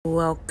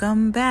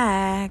Welcome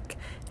back.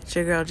 It's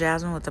your girl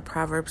Jasmine with the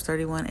Proverbs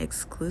 31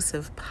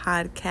 exclusive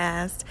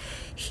podcast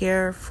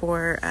here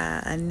for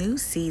a new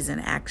season,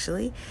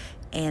 actually.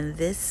 And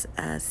this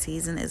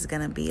season is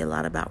going to be a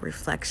lot about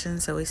reflection.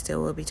 So we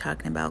still will be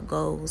talking about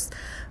goals,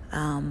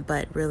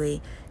 but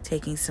really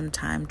taking some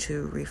time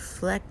to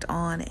reflect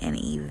on and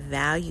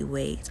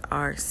evaluate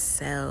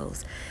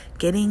ourselves.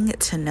 Getting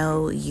to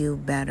know you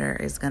better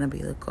is going to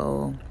be the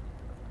goal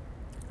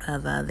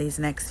of these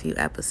next few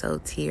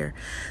episodes here.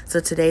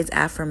 So today's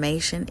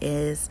affirmation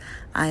is,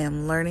 I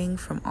am learning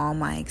from all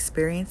my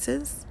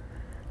experiences.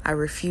 I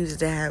refuse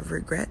to have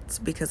regrets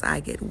because I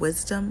get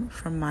wisdom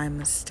from my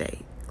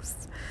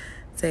mistakes.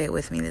 Say it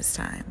with me this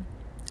time.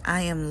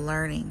 I am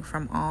learning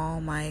from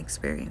all my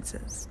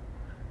experiences.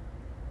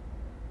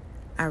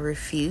 I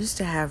refuse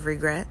to have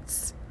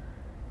regrets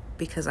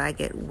because I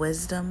get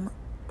wisdom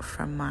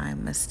from my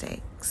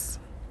mistakes.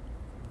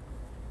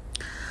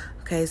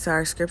 Okay, so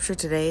our scripture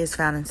today is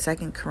found in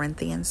 2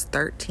 Corinthians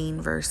 13,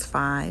 verse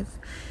 5.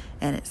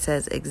 And it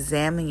says,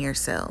 examine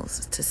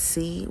yourselves to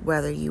see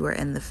whether you are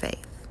in the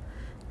faith.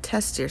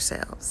 Test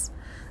yourselves.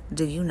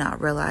 Do you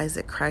not realize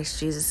that Christ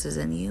Jesus is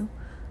in you?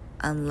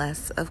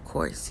 Unless, of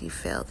course, you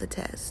fail the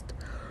test.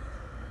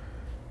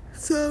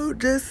 So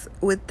just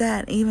with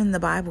that, even the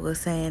Bible is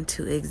saying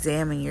to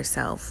examine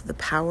yourself. The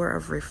power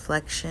of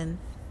reflection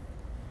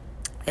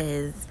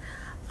is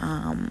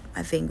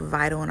I think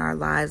vital in our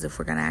lives if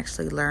we're going to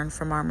actually learn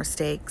from our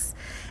mistakes,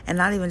 and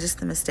not even just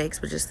the mistakes,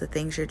 but just the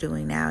things you're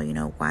doing now. You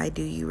know, why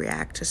do you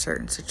react to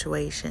certain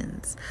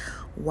situations?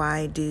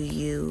 Why do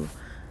you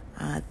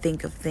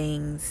think of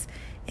things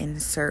in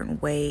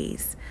certain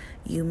ways?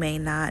 You may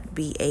not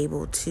be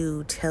able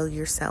to tell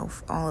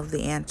yourself all of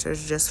the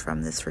answers just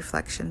from this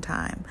reflection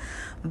time,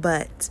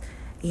 but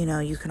you know,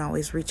 you can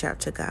always reach out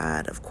to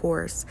God. Of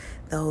course,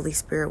 the Holy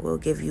Spirit will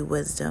give you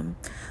wisdom,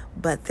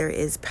 but there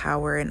is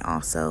power, and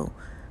also,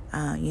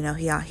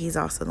 He's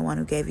also the one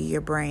who gave you your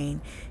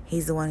brain.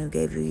 He's the one who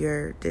gave you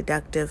your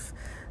deductive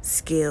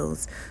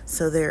skills.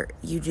 So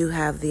you do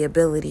have the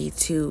ability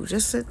to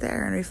just sit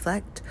there and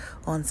reflect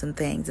on some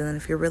things. And then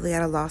if you're really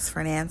at a loss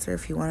for an answer,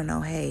 if you want to know,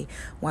 hey,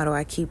 why do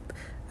I keep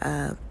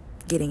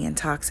getting in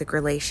toxic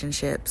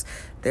relationships?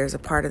 There's a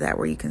part of that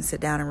where you can sit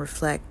down and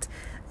reflect.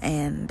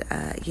 And,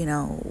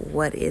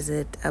 what is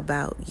it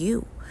about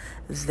you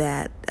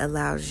that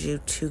allows you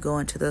to go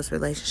into those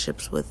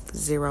relationships with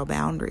zero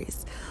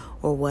boundaries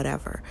or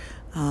whatever?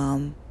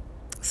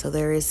 So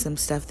there is some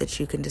stuff that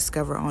you can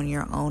discover on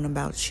your own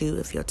about you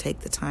if you'll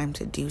take the time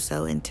to do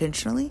so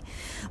intentionally.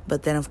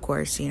 But then, of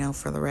course,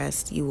 for the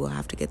rest, you will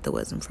have to get the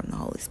wisdom from the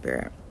Holy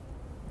Spirit,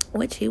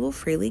 which He will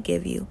freely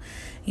give you,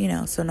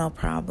 so no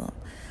problem.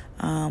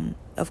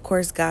 Of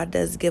course, God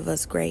does give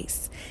us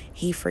grace.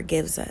 He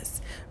forgives us,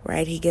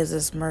 right? He gives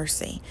us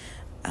mercy.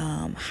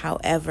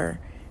 However,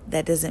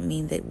 that doesn't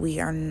mean that we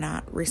are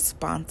not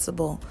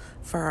responsible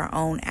for our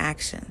own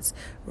actions,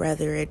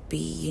 whether it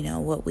be,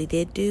 what we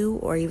did do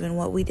or even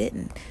what we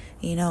didn't.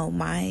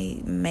 My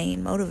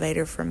main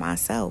motivator for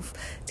myself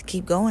to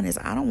keep going is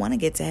I don't want to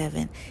get to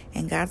heaven.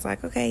 And God's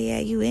like, okay, yeah,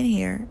 you in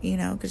here,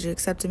 because you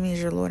accepted me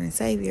as your Lord and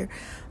Savior.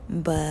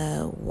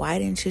 But why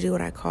didn't you do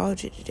what I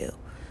called you to do?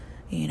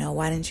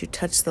 Why didn't you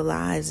touch the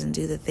lives and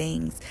do the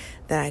things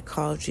that I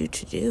called you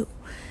to do?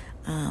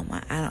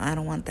 I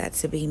don't want that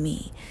to be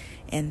me.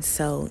 And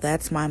so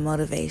that's my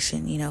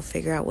motivation,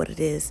 figure out what it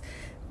is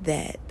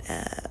that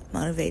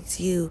motivates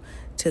you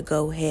to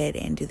go ahead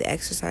and do the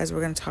exercise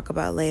we're going to talk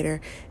about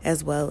later,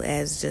 as well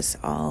as just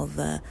all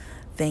the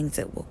things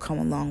that will come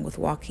along with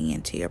walking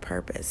into your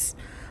purpose.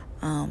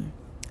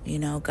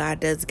 God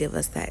does give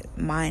us that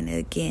mind.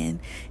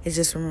 Again, it's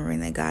just remembering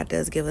that God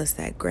does give us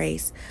that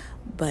grace.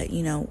 But,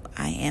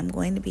 I am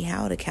going to be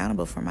held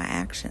accountable for my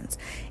actions.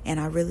 And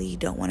I really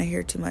don't want to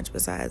hear too much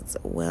besides,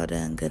 well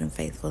done, good and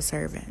faithful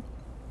servant.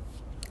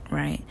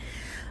 Right?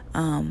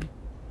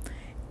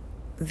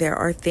 There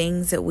are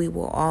things that we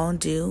will all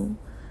do.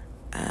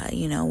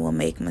 We'll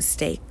make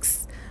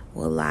mistakes.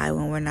 We'll lie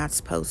when we're not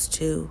supposed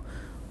to.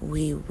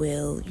 We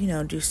will,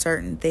 do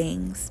certain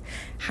things.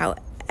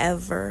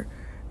 However,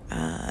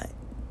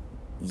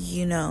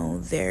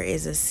 there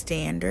is a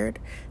standard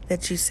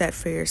that you set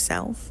for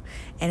yourself.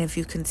 And if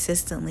you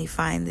consistently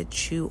find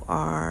that you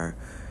are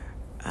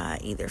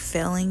either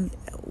failing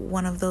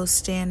one of those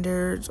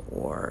standards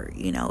or,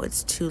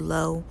 it's too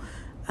low,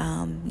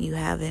 you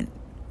haven't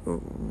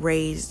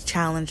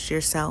challenged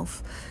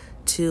yourself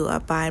to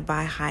abide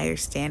by higher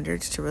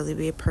standards to really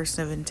be a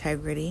person of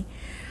integrity,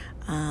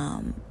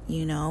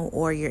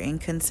 or you're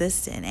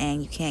inconsistent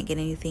and you can't get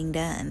anything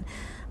done.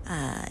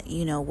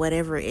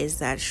 Whatever is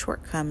that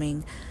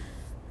shortcoming,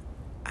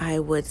 I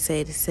would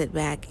say to sit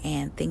back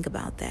and think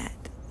about that.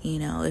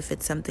 If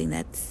it's something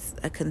that's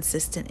a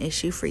consistent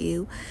issue for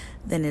you,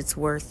 then it's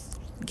worth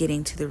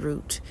getting to the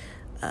root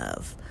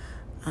of.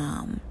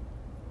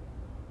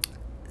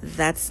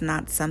 That's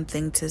not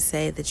something to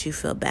say that you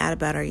feel bad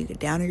about or you get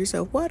down on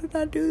yourself. Why did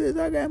I do this?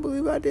 I can't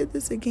believe I did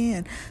this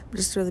again.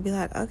 Just really be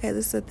like, okay,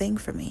 this is a thing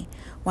for me.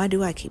 Why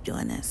do I keep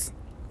doing this?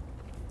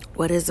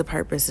 What is the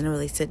purpose? And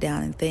really sit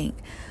down and think,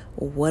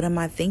 what am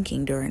I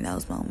thinking during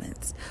those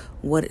moments?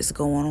 What is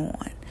going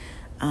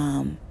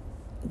on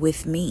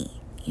with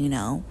me? Can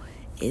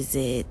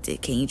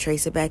you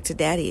trace it back to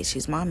daddy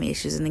issues, mommy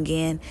issues? And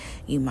again,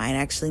 you might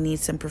actually need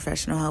some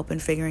professional help in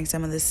figuring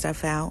some of this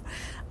stuff out.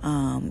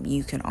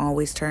 You can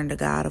always turn to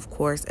God, of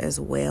course, as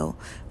well,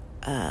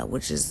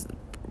 which is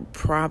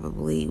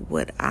probably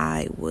what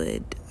I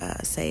would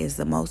say is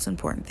the most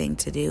important thing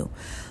to do.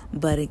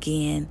 But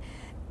again,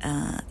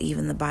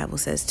 even the Bible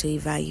says to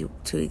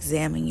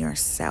examine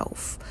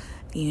yourself.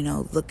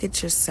 Look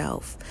at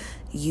yourself.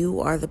 You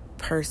are the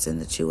person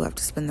that you have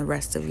to spend the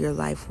rest of your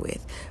life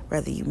with,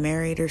 whether you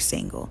married or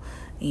single.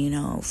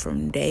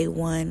 From day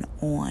one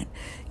on,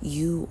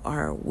 you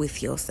are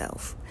with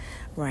yourself,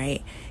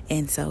 right?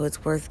 And so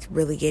it's worth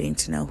really getting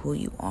to know who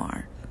you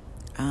are.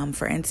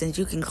 For instance,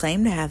 you can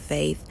claim to have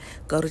faith,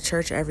 go to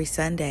church every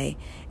Sunday,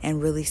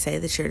 and really say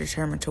that you're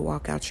determined to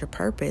walk out your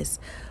purpose,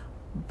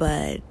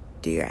 but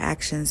do your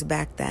actions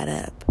back that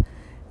up?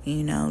 Do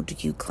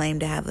you claim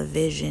to have a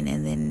vision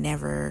and then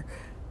never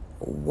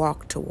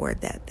walk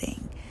toward that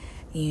thing?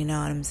 You know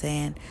what I'm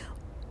saying?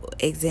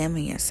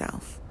 Examine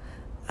yourself.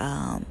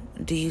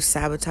 Do you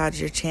sabotage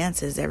your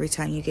chances every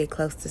time you get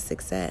close to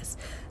success?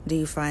 Do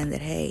you find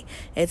that, hey,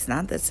 it's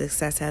not that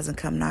success hasn't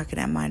come knocking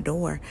at my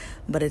door,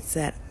 but it's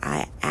that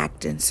I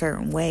act in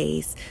certain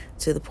ways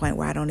to the point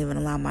where I don't even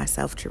allow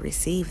myself to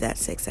receive that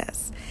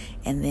success?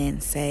 And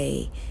then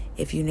say,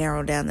 if you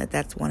narrow down that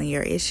that's one of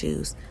your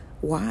issues,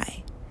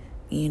 why?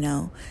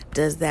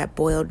 Does that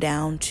boil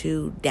down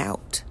to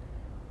doubt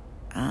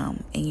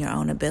in your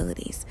own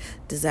abilities?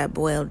 Does that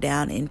boil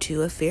down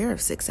into a fear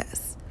of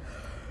success?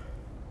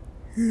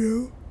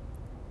 I'm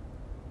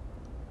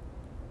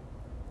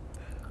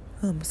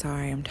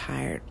sorry, I'm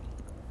tired.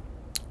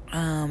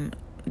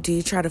 Do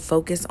you try to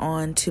focus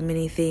on too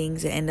many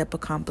things and end up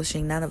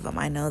accomplishing none of them?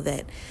 I know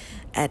that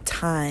at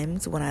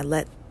times when I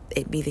let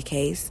it be the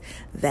case,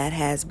 that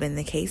has been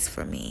the case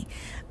for me.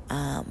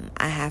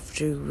 I have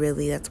to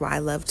really, that's why I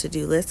love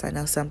to-do lists. I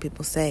know some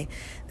people say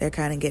they're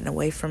kind of getting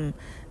away from,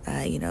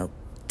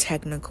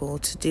 technical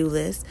to-do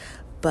lists,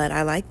 but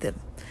I like them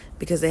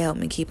because they help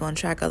me keep on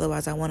track.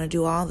 Otherwise, I want to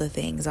do all the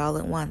things all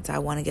at once. I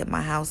want to get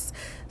my house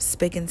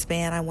spick and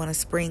span. I want to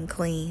spring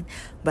clean,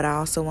 but I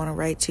also want to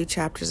write 2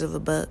 chapters of a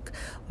book.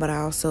 But I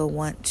also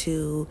want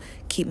to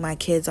keep my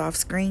kids off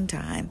screen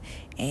time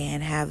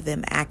and have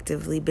them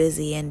actively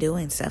busy and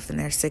doing stuff. And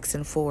they're 6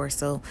 and 4,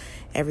 so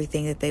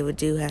everything that they would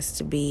do has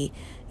to be,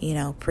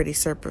 pretty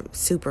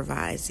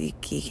supervised. You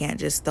can't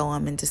just throw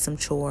them into some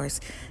chores.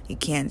 You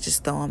can't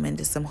just throw them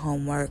into some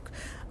homework.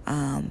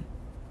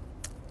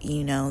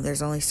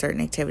 There's only certain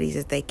activities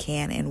that they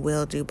can and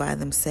will do by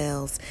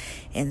themselves.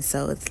 And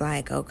so it's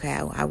like, okay,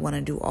 I want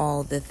to do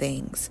all the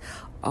things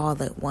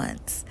all at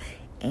once.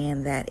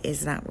 And that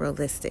is not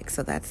realistic.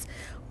 So that's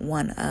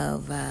one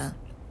of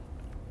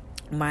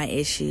my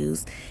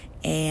issues.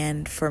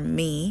 And for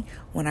me,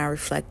 when I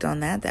reflect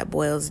on that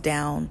boils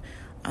down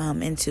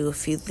into a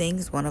few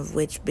things, one of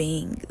which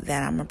being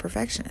that I'm a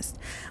perfectionist.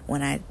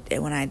 When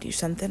I do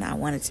something, I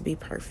want it to be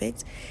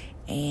perfect.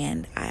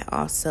 And I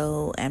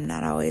also am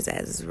not always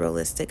as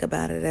realistic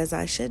about it as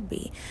I should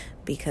be,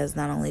 because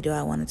not only do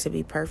I want it to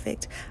be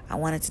perfect, I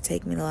want it to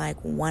take me like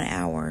 1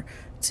 hour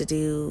to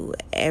do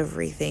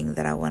everything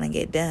that I want to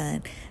get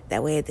done.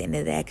 That way at the end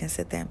of the day, I can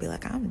sit there and be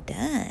like, I'm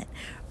done,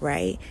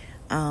 right?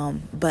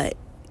 But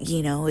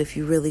if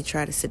you really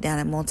try to sit down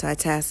and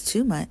multitask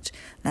too much,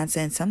 not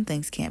saying some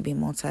things can't be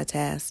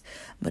multitasked,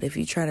 but if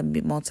you try to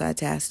be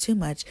multitask too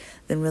much,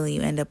 then really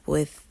you end up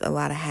with a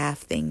lot of half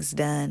things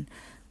done.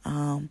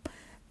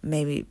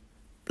 Maybe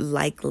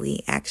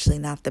likely actually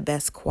not the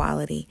best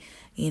quality.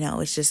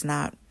 It's just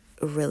not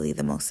really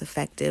the most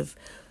effective.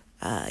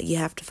 You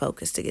have to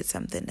focus to get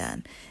something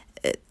done.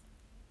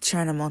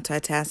 Trying to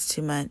multitask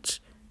too much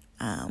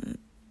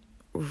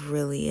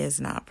really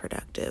is not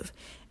productive,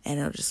 and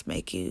it'll just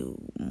make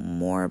you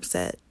more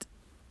upset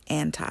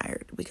and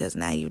tired because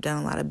now you've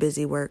done a lot of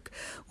busy work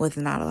with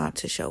not a lot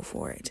to show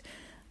for it.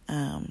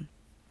 Or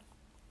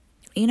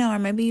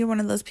maybe you're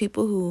one of those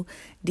people who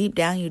deep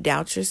down you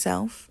doubt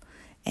yourself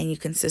and you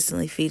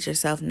consistently feed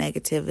yourself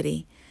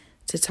negativity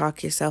to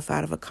talk yourself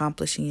out of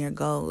accomplishing your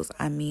goals.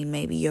 I mean,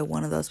 maybe you're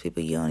one of those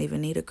people you don't even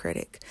need a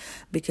critic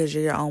because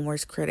you're your own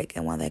worst critic.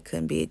 And while that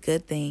couldn't be a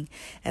good thing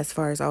as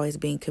far as always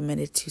being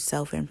committed to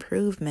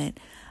self-improvement,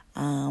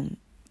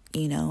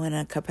 in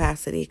a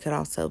capacity, it could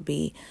also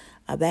be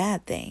a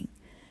bad thing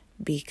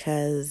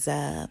because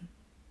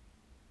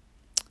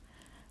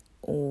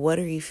what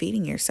are you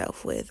feeding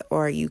yourself with?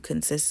 Or are you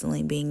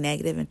consistently being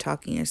negative and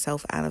talking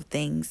yourself out of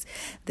things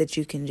that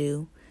you can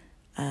do,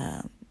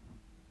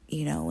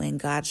 in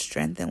God's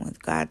strength and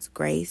with God's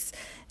grace?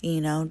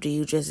 Do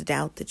you just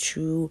doubt that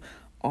you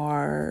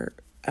are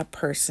a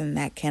person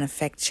that can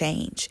affect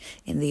change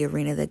in the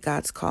arena that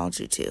God's called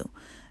you to?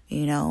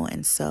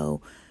 And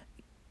so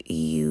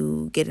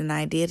you get an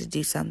idea to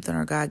do something,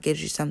 or God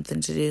gives you something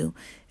to do,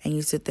 and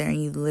you sit there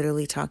and you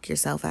literally talk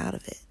yourself out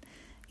of it.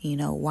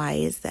 Why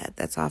is that?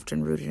 That's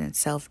often rooted in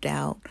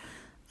self-doubt,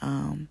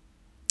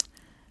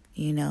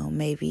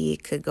 Maybe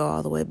it could go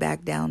all the way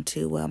back down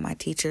to, well, my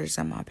teachers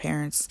and my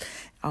parents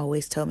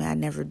always told me I'd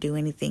never do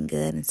anything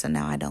good, and so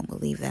now I don't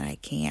believe that I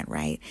can,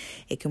 right?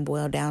 It can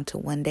boil down to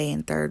one day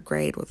in third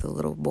grade with a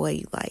little boy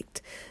you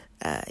liked,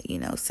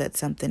 said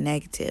something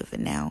negative,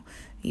 and now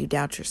you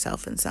doubt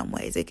yourself in some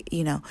ways.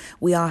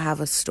 We all have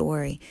a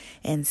story,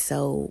 and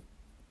so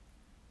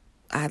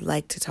I'd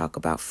like to talk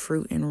about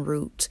fruit and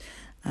root.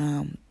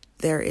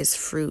 There is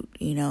fruit,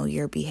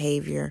 your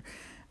behavior,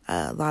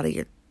 a lot of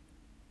your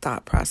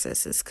thought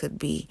processes could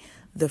be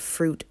the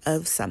fruit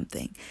of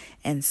something.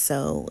 And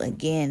so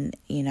again,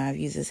 I've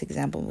used this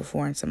example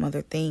before in some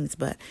other things,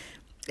 but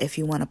if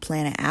you want to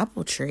plant an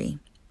apple tree,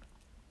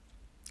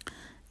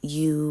 if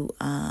you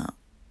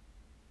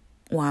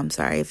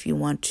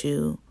want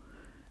to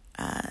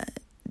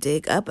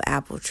dig up an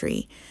apple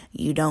tree,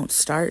 you don't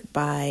start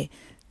by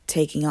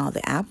taking all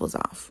the apples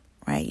off,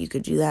 right? You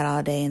could do that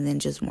all day and then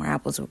just more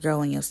apples will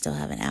grow and you'll still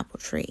have an apple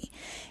tree.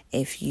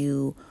 If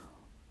you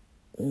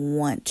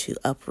want to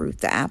uproot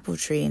the apple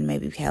tree and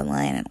maybe plant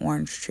an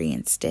orange tree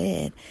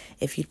instead,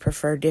 if you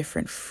prefer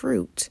different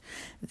fruit,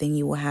 then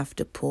you will have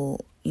to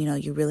pull,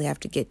 you really have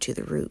to get to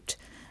the root,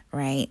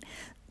 right?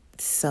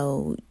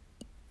 So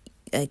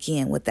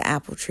again, with the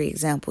apple tree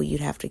example, you'd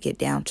have to get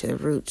down to the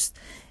roots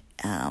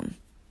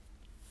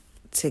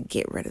to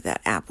get rid of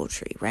that apple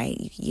tree,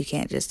 right? You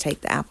can't just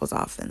take the apples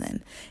off and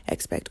then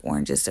expect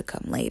oranges to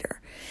come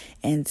later.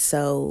 And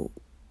so,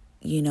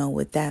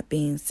 with that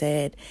being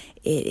said,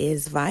 it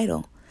is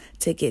vital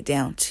to get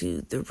down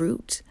to the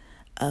root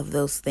of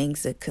those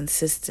things that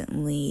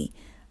consistently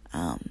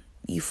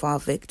you fall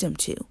victim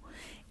to.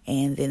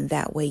 And then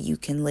that way you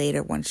can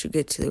later, once you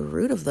get to the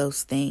root of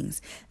those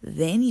things,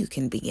 then you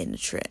can begin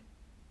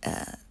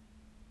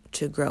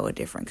to grow a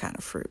different kind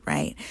of fruit,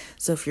 right?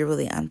 So if you're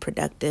really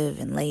unproductive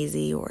and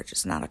lazy or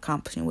just not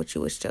accomplishing what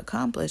you wish to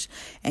accomplish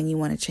and you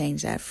want to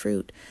change that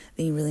fruit,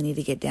 then you really need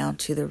to get down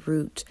to the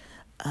root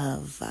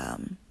of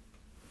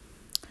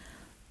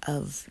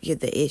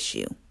the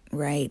issue,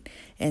 right?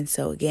 And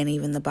so again,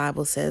 even the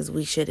Bible says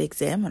we should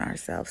examine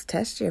ourselves,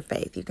 test your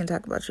faith. You can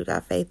talk about you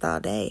got faith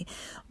all day,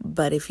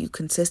 but if you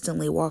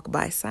consistently walk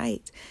by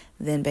sight,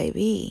 then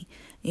baby,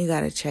 you got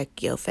to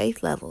check your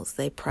faith levels.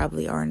 They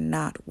probably are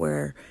not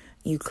where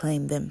you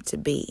claim them to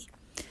be,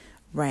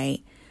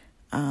 right?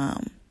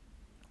 And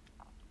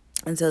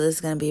so this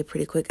is going to be a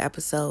pretty quick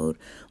episode.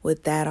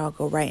 With that, I'll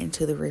go right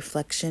into the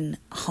reflection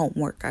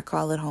homework. I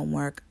call it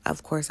homework.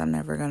 Of course, I'm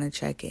never going to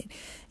check it.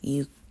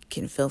 You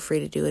can feel free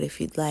to do it if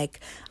you'd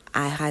like.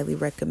 I highly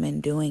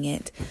recommend doing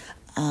it.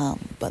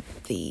 But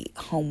the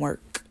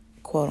homework,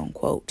 quote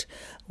unquote,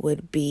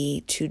 would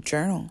be to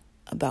journal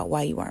about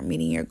why you aren't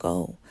meeting your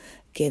goal.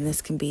 Again,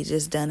 this can be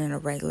just done in a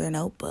regular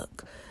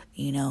notebook,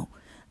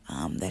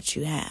 that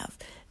you have.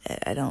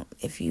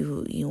 If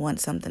you want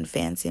something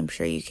fancy, I'm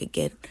sure you could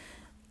get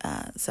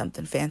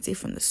something fancy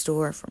from the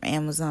store, from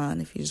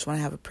Amazon. If you just want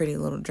to have a pretty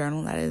little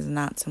journal, that is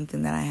not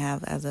something that I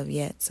have as of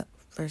yet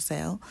for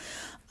sale.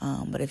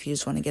 But if you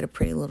just want to get a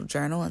pretty little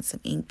journal and some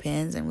ink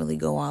pens and really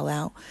go all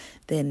out,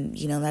 then,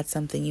 that's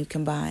something you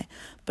can buy.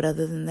 But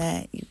other than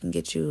that, you can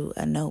get you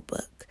a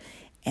notebook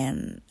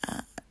and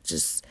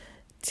just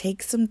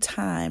take some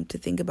time to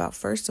think about,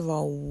 first of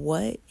all,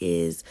 what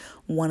is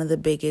one of the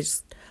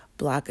biggest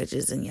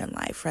blockages in your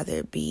life, whether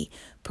it be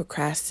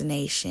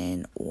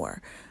procrastination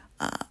or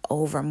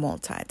over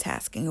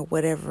multitasking or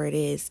whatever it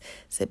is.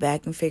 Sit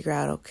back and figure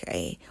out,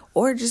 okay,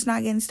 or just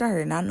not getting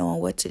started, not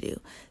knowing what to do.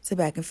 Sit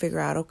back and figure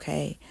out,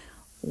 okay,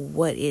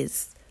 what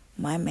is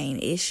my main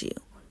issue,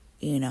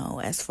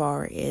 as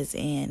far as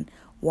in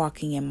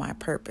walking in my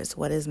purpose?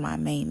 What is my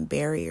main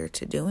barrier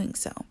to doing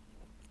so?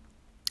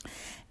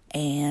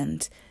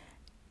 And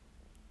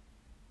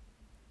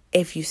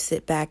if you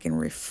sit back and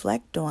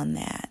reflect on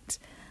that,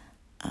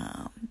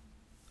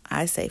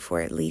 I say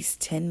for at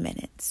least 10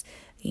 minutes,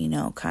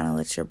 kind of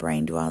let your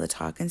brain do all the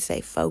talking,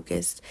 stay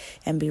focused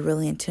and be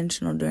really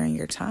intentional during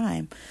your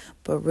time,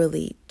 but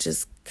really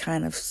just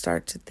kind of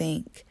start to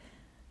think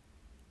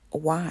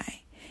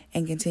why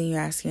and continue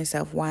asking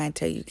yourself why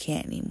until you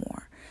can't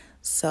anymore.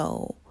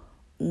 So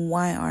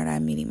why aren't I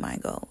meeting my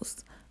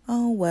goals?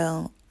 Oh,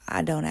 well,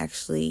 I don't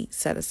actually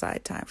set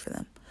aside time for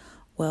them.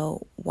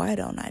 Well, why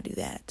don't I do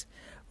that?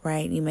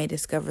 Right? You may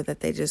discover that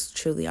they just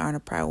truly aren't a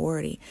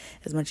priority.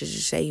 As much as you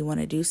say you want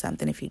to do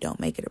something, if you don't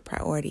make it a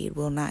priority, it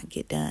will not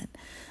get done.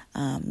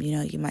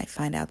 You might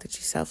find out that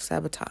you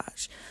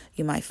self-sabotage.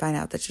 You might find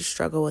out that you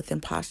struggle with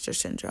imposter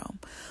syndrome.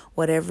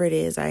 Whatever it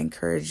is, I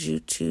encourage you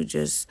to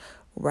just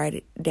write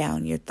it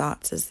down, your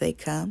thoughts as they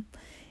come.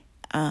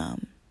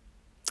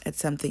 It's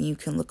something you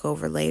can look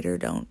over later.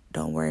 Don't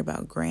worry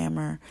about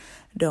grammar.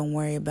 Don't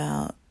worry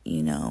about,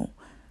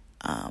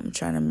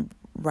 trying to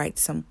write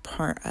some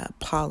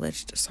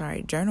polished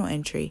journal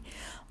entry,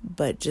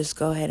 but just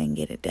go ahead and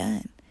get it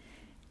done.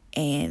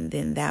 And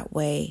then that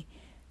way,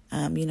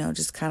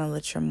 just kind of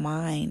let your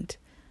mind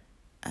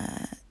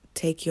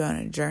take you on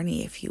a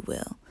journey, if you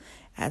will,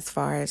 as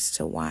far as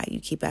to why. You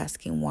keep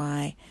asking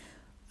why.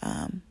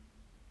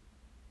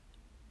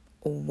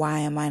 why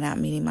am I not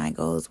meeting my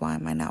goals? Why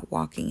am I not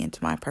walking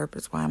into my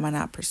purpose? Why am I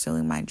not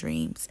pursuing my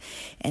dreams?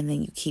 And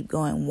then you keep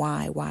going,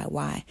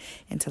 why,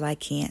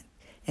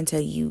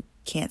 until you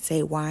can't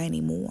say why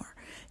anymore,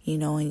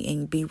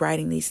 and be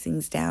writing these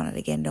things down. And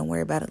again, don't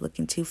worry about it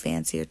looking too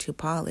fancy or too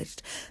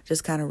polished.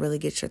 Just kind of really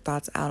get your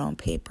thoughts out on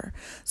paper.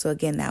 So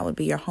again, that would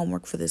be your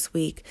homework for this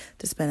week,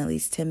 to spend at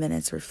least 10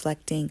 minutes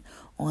reflecting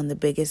on the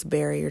biggest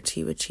barrier to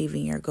you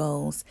achieving your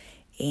goals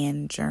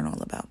and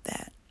journal about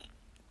that.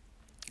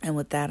 And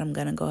with that, I'm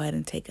going to go ahead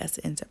and take us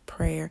into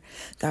prayer.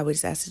 God, we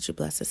just ask that you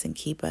bless us and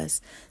keep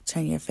us.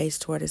 Turn your face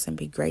toward us and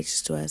be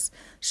gracious to us.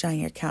 Shine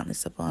your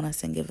countenance upon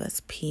us and give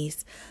us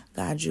peace.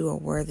 God, you are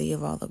worthy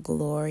of all the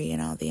glory and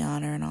all the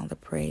honor and all the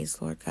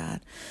praise, Lord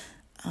God.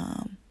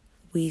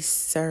 We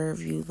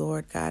serve you,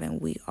 Lord God, and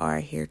we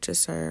are here to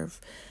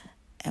serve.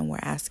 And we're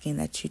asking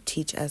that you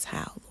teach us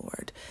how,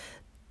 Lord.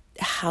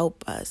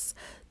 Help us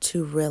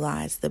to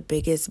realize the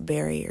biggest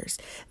barriers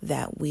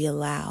that we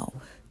allow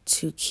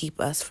to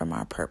keep us from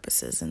our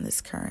purposes in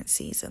this current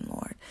season,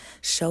 Lord.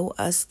 Show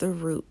us the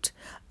root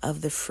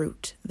of the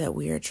fruit that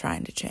we are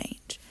trying to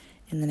change.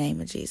 In the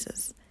name of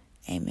Jesus,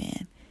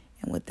 amen.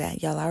 And with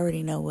that, y'all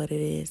already know what it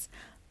is.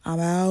 I'm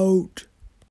out.